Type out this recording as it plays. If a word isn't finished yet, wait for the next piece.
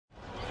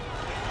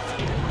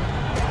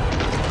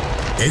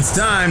It's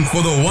time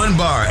for the One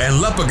Bar and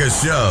Lupica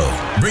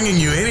Show, bringing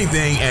you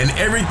anything and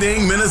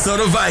everything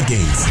Minnesota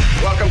Vikings.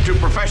 Welcome to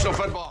professional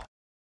football.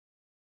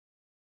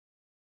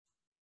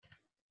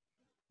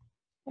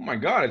 Oh my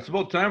God, it's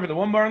about time for the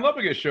One Bar and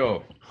Lupica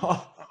Show.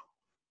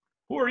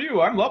 Who are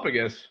you? I'm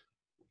Lupigus.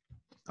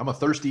 I'm a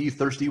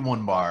thirsty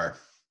One Bar.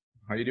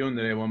 How you doing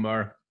today, One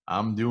Bar?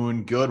 I'm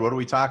doing good. What are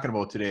we talking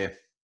about today?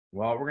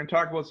 Well, we're going to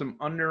talk about some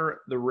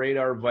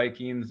under-the-radar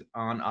Vikings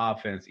on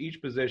offense. Each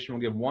position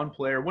will give one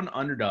player, one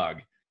underdog.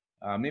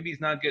 Maybe he's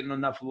not getting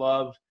enough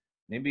love.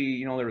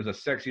 Maybe, there was a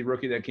sexy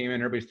rookie that came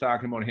in. Everybody's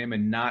talking about him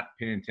and not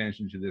paying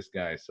attention to this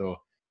guy. So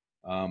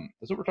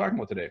that's what we're talking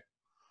about today.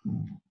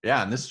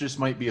 Yeah, and this just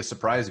might be a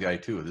surprise guy,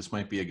 too. This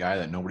might be a guy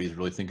that nobody's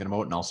really thinking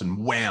about, and all of a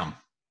sudden, wham,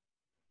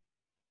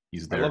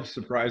 he's there. I love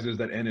surprises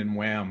that end in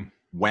wham.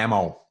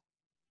 Whammo.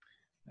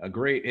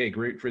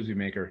 Great frisbee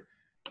maker.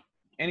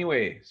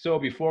 Anyway, so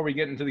before we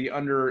get into the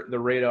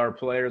under-the-radar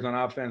players on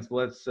offense,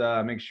 let's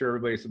make sure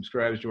everybody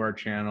subscribes to our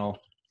channel,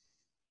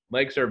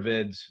 likes our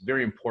vids.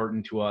 Very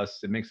important to us.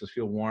 It makes us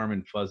feel warm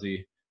and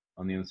fuzzy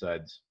on the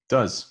insides.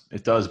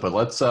 It does. But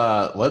let's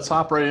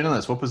hop right into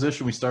this. What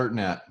position are we starting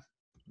at?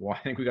 Well, I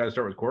think we got to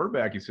start with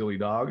quarterback, you silly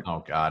dog.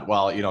 Oh, God.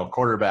 Well,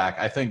 quarterback,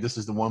 I think this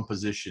is the one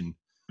position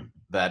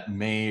that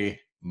may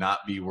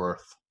not be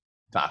worth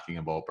talking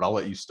about, but I'll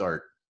let you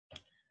start.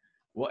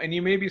 Well, and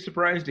you may be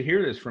surprised to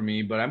hear this from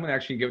me, but I'm going to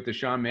actually give it to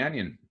Sean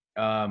Mannion.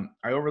 I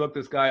overlook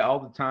this guy all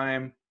the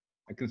time.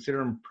 I consider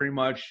him pretty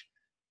much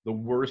the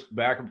worst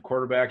backup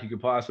quarterback you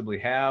could possibly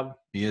have.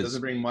 He is.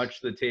 Doesn't bring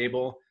much to the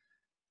table.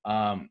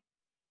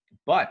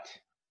 But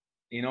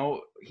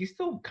he's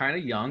still kind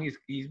of young.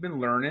 He's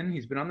been learning.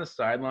 He's been on the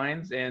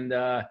sidelines, and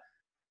I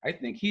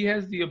think he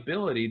has the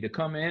ability to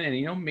come in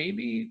and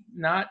maybe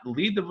not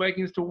lead the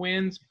Vikings to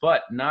wins,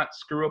 but not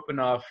screw up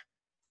enough.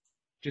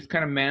 Just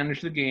kind of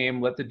manage the game,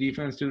 let the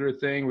defense do their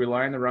thing,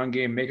 rely on the run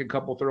game, make a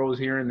couple throws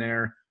here and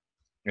there.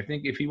 I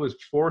think if he was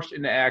forced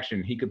into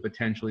action, he could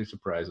potentially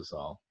surprise us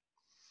all.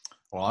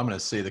 Well, I'm going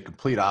to say the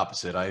complete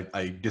opposite.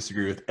 I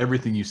disagree with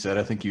everything you said.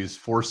 I think he was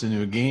forced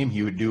into a game.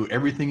 He would do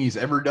everything he's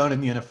ever done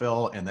in the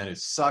NFL, and that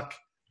is suck.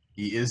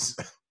 He is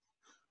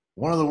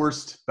one of the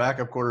worst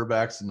backup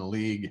quarterbacks in the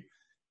league.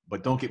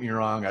 But don't get me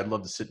wrong, I'd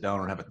love to sit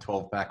down and have a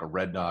 12-pack of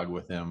Red Dog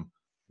with him.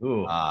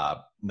 Ooh.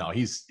 No,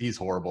 he's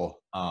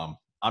horrible.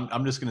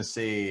 I'm just going to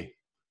say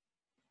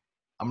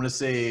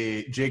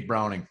Jake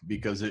Browning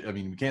because,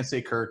 we can't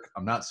say Kirk.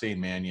 I'm not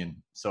saying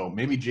Mannion. So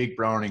maybe Jake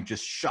Browning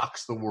just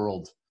shocks the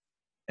world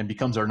and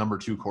becomes our number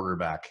 2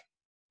 quarterback.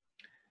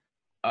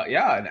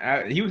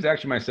 He was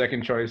actually my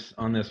second choice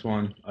on this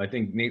one. I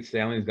think Nate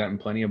Stanley's gotten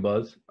plenty of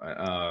buzz.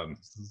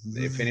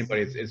 If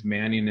anybody, it's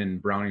Mannion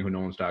and Browning who no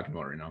one's talking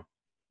about right now.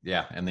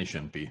 Yeah, and they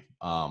shouldn't be.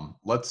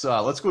 Let's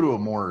go to a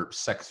more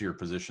sexier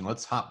position.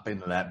 Let's hop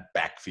into that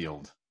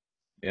backfield.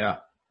 Yeah.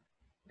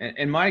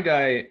 And my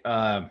guy,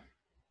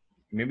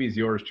 maybe he's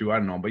yours too, I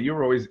don't know, but you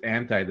were always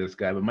anti this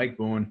guy. But Mike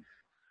Boone,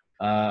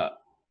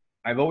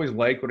 I've always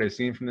liked what I've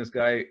seen from this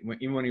guy.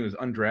 Even when he was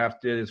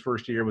undrafted, his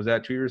first year, was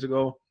that 2 years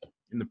ago?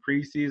 In the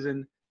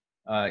preseason,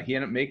 he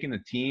ended up making the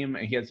team,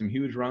 and he had some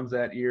huge runs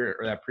that year,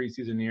 or that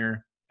preseason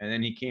year. And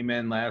then he came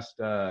in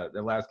the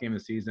last game of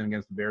the season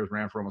against the Bears,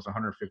 ran for almost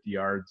 150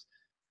 yards,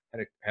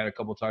 had a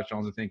couple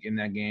touchdowns, I think, in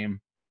that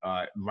game.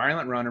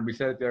 Violent runner. We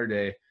said it the other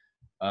day.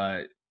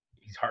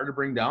 He's hard to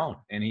bring down,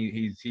 and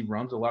he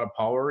runs a lot of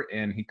power,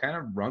 and he kind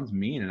of runs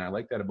mean, and I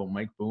like that about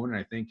Mike Boone. And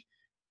I think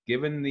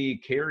given the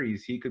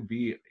carries, he could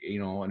be, an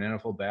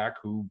NFL back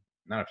who,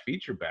 not a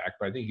feature back,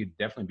 but I think he'd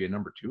definitely be a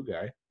number 2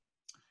 guy.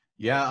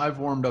 Yeah, I've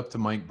warmed up to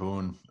Mike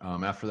Boone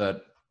after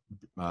that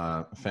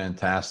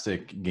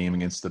fantastic game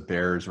against the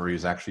Bears where he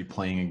was actually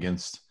playing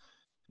against,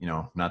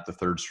 not the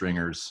third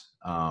stringers.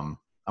 I'm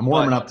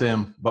warming up to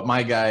him, but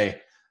my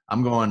guy,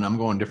 I'm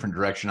going different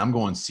direction. I'm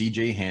going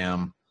CJ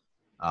Ham.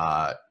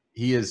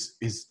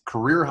 His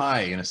career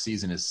high in a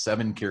season is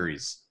 7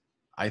 carries.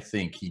 I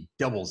think he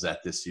doubles that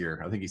this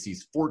year. I think he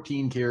sees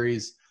 14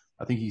 carries.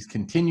 I think he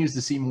continues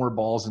to see more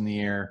balls in the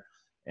air.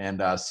 And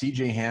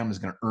CJ Ham is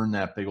going to earn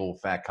that big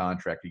old fat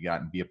contract he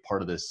got and be a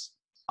part of this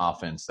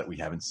offense that we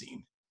haven't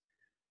seen.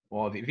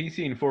 Well, if he's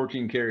seen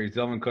 14 carries,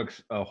 Delvin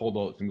Cook's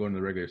holdouts and going to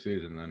the regular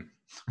season then.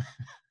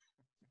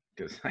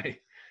 Because I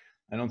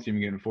don't see him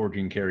getting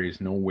 14 carries.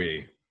 No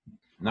way.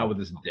 Not with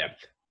this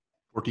depth.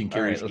 14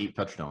 carries, 8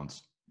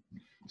 touchdowns.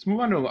 Let's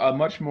move on to a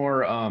much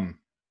more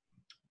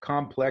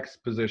complex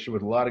position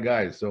with a lot of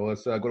guys. So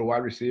let's go to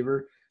wide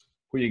receiver.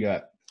 Who you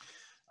got?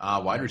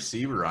 Wide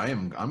receiver,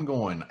 I'm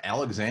going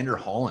Alexander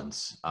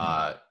Hollins.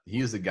 He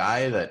is the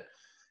guy that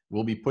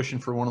will be pushing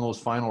for one of those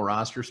final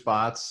roster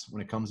spots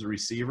when it comes to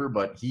receiver,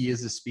 but he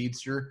is a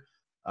speedster.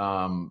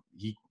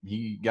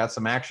 He got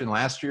some action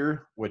last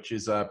year, which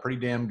is pretty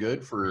damn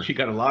good for. He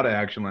got a lot of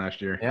action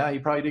last year. Yeah, he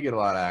probably did get a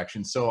lot of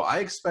action. So I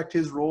expect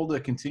his role to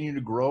continue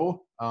to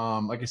grow.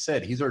 Like I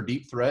said, he's our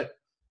deep threat,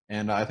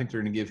 and I think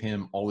they're going to give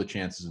him all the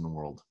chances in the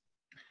world.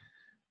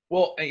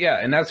 Well, yeah,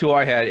 and that's who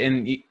I had.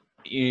 And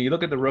you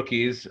look at the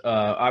rookies.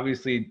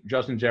 Obviously,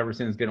 Justin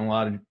Jefferson is getting a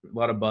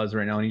lot of buzz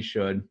right now, and he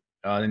should.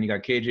 Then you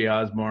got KJ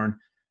Osborne.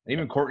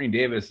 Even Courtney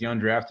Davis, the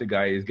undrafted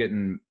guy, is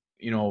getting,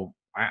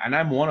 and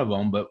I'm one of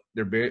them, but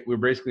we're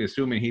basically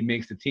assuming he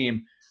makes the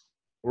team.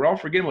 We're all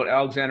forgetting about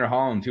Alexander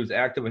Hollins. He was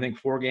active, I think,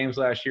 4 games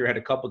last year, had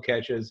a couple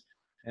catches.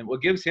 And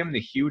what gives him the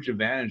huge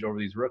advantage over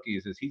these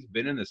rookies is he's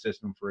been in the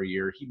system for a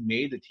year. He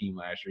made the team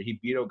last year. He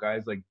beat out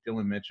guys like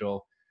Dylan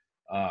Mitchell,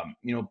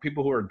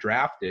 people who are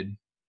drafted.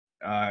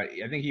 I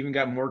think he even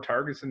got more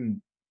targets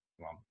than,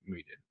 maybe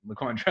he did,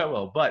 Laquan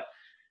Treadwell. But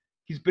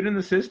he's been in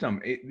the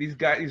system.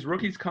 These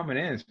rookies coming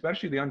in,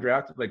 especially the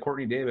undrafted like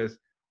Courtney Davis,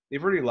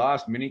 they've already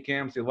lost mini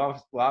camps. They've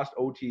lost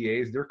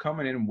OTAs. They're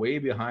coming in way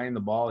behind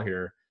the ball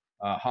here.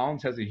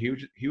 Hollins has a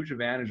huge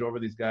advantage over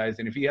these guys,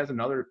 and if he has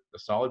a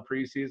solid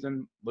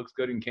preseason, looks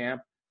good in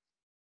camp,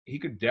 he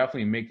could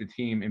definitely make the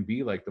team and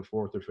be like the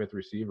 4th or 5th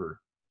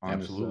receiver on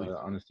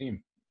this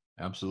team.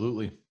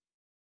 Absolutely.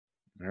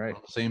 All right,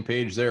 on the same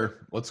page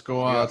there. Let's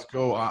go. Let's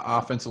go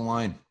offensive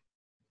line.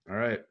 All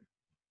right.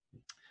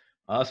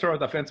 I'll start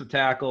with offensive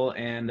tackle,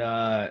 and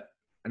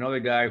another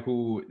guy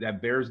who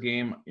that Bears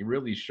game, he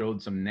really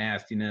showed some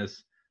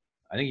nastiness.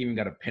 I think he even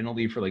got a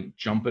penalty for like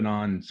jumping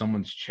on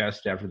someone's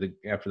chest after the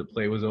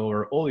play was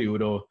over. Oli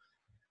Udoh,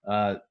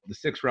 the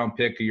 6th-round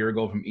pick a year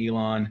ago from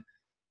Elon,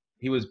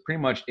 he was pretty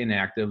much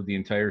inactive the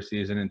entire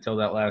season until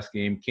that last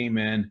game. Came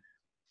in,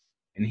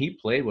 and he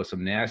played with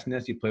some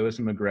nastiness. He played with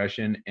some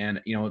aggression,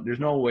 and there's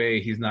no way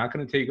he's not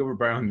going to take over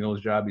Brian Mills'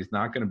 job. He's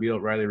not going to beat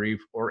out Riley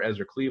Reif or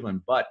Ezra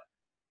Cleveland, but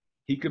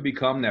he could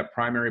become that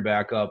primary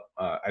backup.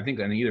 I think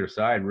on either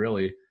side,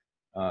 really.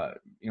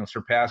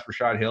 Surpass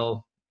Rashad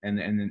Hill.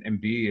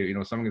 And B,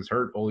 someone gets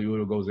hurt, Oli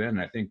Udoh goes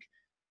in. I think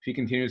if he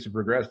continues to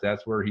progress,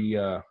 that's where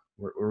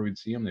where we'd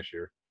see him this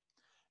year.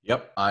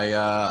 Yep, I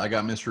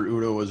got Mr.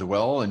 Udoh as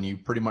well, and you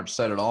pretty much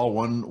said it all.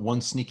 One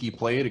sneaky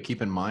play to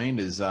keep in mind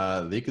is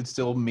they could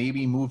still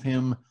maybe move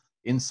him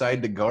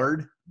inside the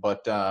guard,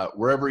 but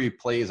wherever he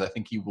plays, I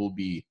think he will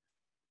be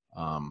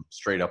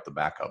straight up the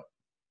backup.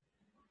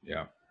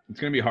 Yeah, it's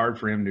going to be hard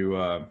for him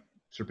to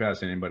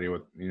surpass anybody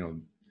with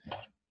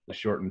the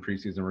shortened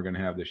preseason we're going to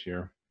have this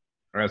year.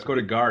 All right, let's go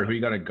to guard. Who you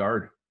got at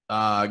guard?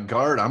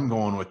 Guard, I'm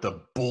going with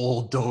the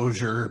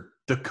bulldozer,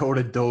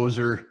 Dakota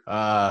Dozer.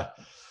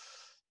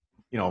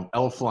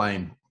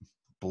 Elfline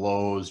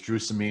blows. Drew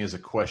Samia is a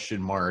question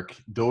mark.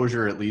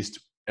 Dozier, at least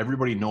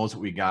everybody knows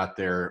what we got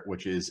there,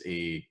 which is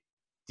a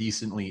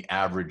decently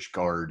average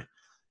guard.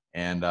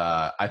 And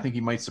I think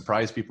he might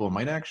surprise people and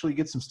might actually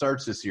get some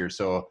starts this year.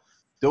 So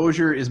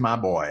Dozier is my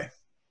boy.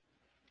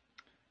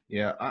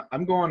 Yeah,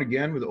 I'm going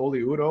again with Oli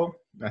Udoh.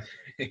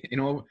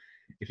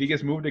 If he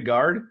gets moved to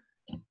guard,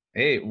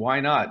 hey, why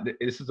not?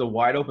 This is a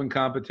wide open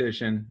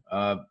competition.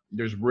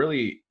 There's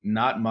really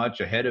not much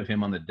ahead of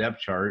him on the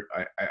depth chart.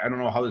 I don't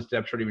know how this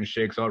depth chart even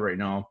shakes out right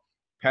now.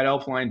 Pat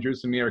Elflein, Drew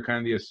Samia are kind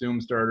of the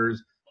assumed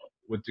starters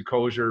with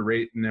DeCosier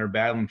right in there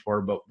battling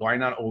for, but why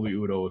not Oli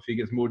Udoh? If he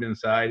gets moved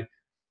inside,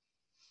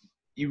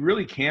 you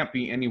really can't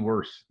be any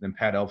worse than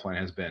Pat Elflein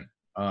has been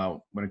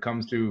when it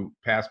comes to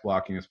pass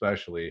blocking,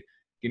 especially.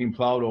 Getting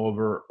plowed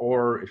over,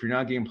 or if you're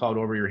not getting plowed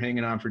over, you're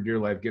hanging on for dear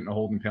life, getting a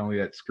holding penalty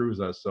that screws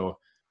us. So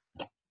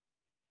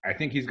I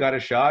think he's got a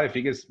shot. If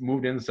he gets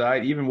moved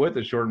inside, even with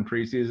a shortened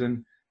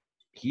preseason,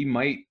 he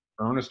might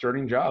earn a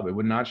starting job. It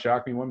would not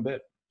shock me one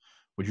bit.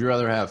 Would you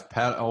rather have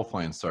Pat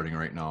Elflein starting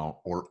right now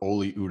or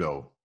Oli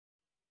Udoh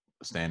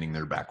standing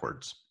there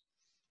backwards?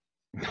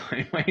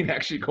 I might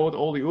actually go with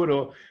Oli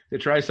Udoh to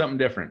try something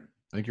different.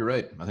 I think you're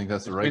right. I think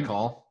that's the right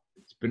call.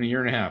 It's been a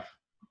year and a half,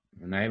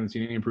 and I haven't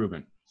seen any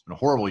improvement. It's been a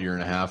horrible year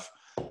and a half.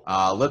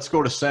 Let's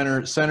go to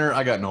center. Center,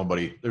 I got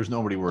nobody. There's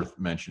nobody worth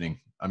mentioning.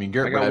 I mean,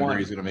 Garrett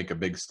Bradbury is going to make a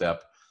big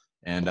step,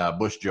 and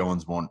Bush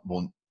Jones won't.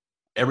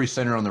 Every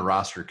center on the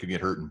roster could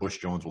get hurt, and Bush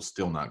Jones will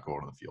still not go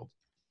on the field.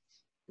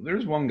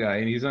 There's one guy,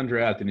 and he's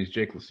undrafted, and he's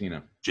Jake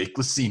Lucina. Jake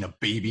Lucina,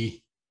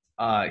 baby.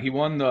 He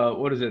won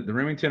the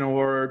Remington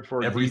Award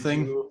for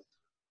everything.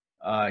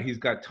 He's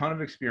got a ton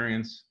of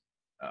experience,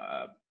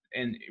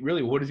 and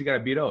really, what does he got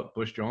to beat out?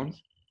 Bush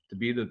Jones to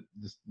be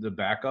the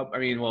backup. I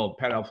mean, well,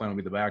 Pat Elflein will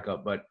be the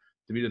backup, but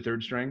to be the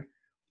third string.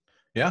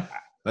 Yeah,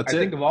 that's it. I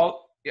think of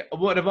all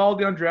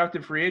the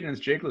undrafted free agents,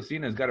 Jake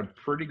Lucina has got a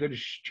pretty good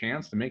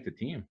chance to make the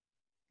team.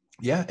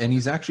 Yeah, and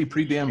he's actually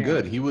pretty damn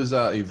good. He was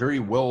a very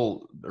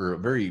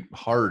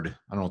hard,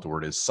 I don't know what the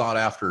word is, sought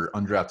after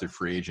undrafted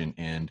free agent,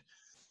 and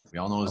we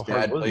all know his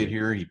dad played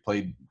here. He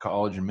played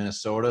college in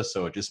Minnesota,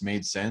 so it just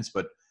made sense.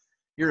 But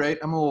you're right.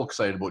 I'm a little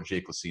excited about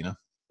Jake Lucina.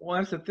 Well,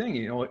 that's the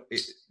thing.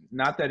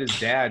 Not that his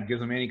dad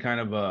gives him any kind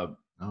of a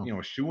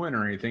shoe-in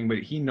or anything, but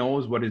he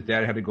knows what his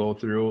dad had to go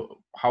through,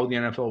 how the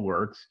NFL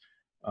works,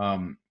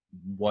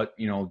 what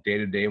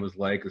day-to-day was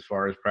like as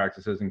far as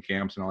practices and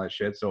camps and all that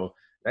shit. So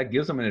that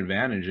gives him an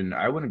advantage, and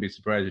I wouldn't be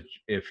surprised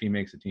if he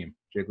makes a team.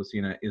 Jake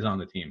Lucina is on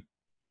the team.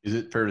 Is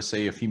it fair to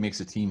say if he makes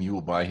a team, you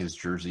will buy his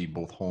jersey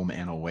both home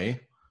and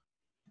away?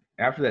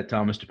 After that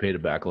Thomas DePay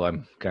debacle,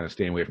 I'm kind of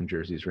staying away from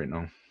jerseys right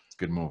now. It's a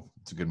good move.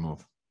 It's a good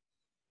move.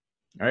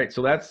 All right,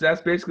 so that's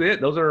basically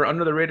it. Those are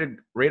under the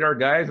radar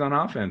guys on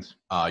offense.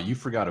 You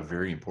forgot a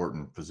very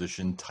important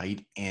position,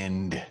 tight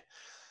end.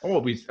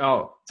 You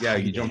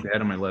jumped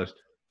ahead on my list.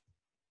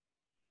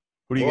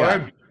 Who do you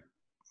got?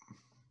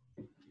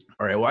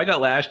 All right. Well, I got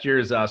last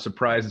year's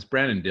surprise. It's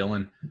Brandon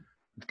Dillon.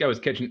 This guy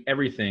was catching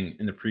everything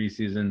in the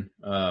preseason.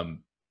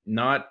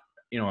 Not,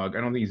 I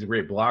don't think he's a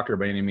great blocker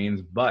by any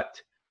means,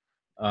 but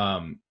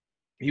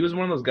he was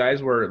one of those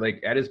guys where,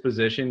 like, at his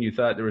position, you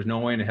thought there was no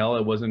way in hell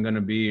it wasn't going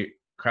to be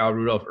Kyle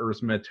Rudolph, Irv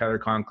Smith, Tyler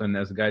Conklin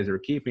as the guys they were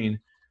keeping.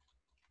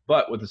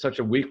 But with such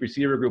a weak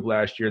receiver group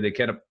last year, they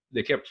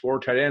kept 4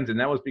 tight ends, and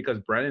that was because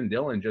Brandon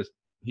Dillon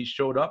he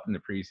showed up in the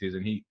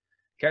preseason. He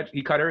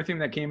caught everything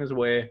that came his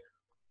way.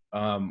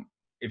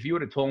 If you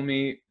would have told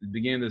me at the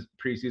beginning of this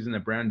preseason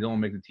that Brandon Dillon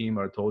make the team,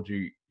 I would have told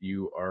you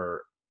you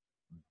are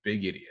a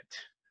big idiot.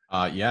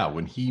 Yeah,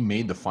 when he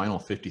made the final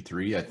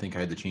 53, I think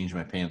I had to change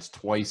my pants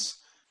twice.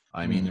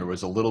 I mean, there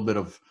was a little bit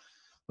of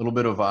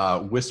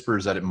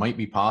whispers that it might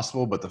be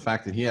possible, but the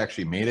fact that he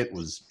actually made it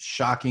was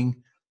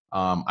shocking.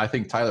 I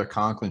think Tyler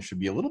Conklin should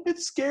be a little bit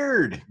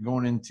scared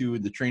going into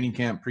the training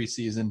camp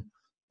preseason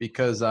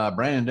because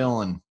Brandon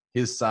Dillon,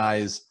 his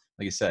size,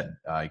 like I said,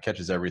 he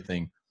catches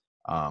everything.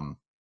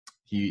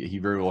 He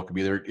very well could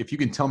be there. If you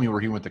can tell me where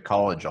he went to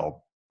college,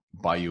 I'll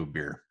buy you a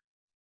beer.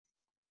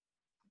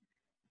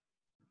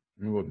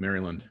 I'm going with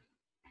Maryland.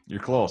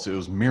 You're close. It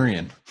was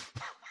Marion.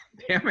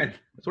 Damn it.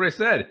 That's what I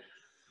said.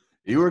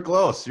 You were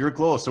close. You were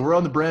close. So we're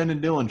on the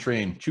Brandon Dillon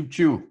train. Choo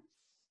choo.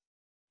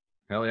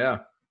 Hell yeah.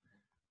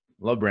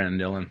 Love Brandon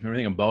Dillon.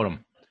 Everything about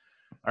him.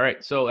 All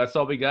right. So that's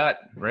all we got,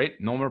 right?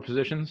 No more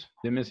positions.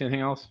 Didn't miss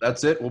anything else?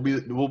 That's it.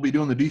 We'll be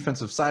doing the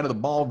defensive side of the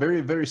ball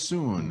very, very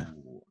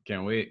soon.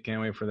 Can't wait.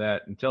 Can't wait for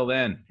that. Until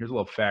then, here's a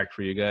little fact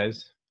for you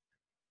guys.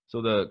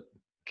 So the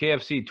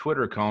KFC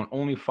Twitter account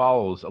only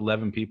follows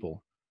 11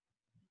 people.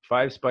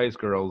 5 Spice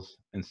Girls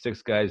and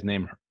 6 guys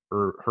named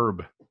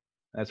Herb.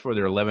 That's for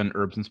their 11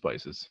 herbs and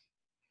spices.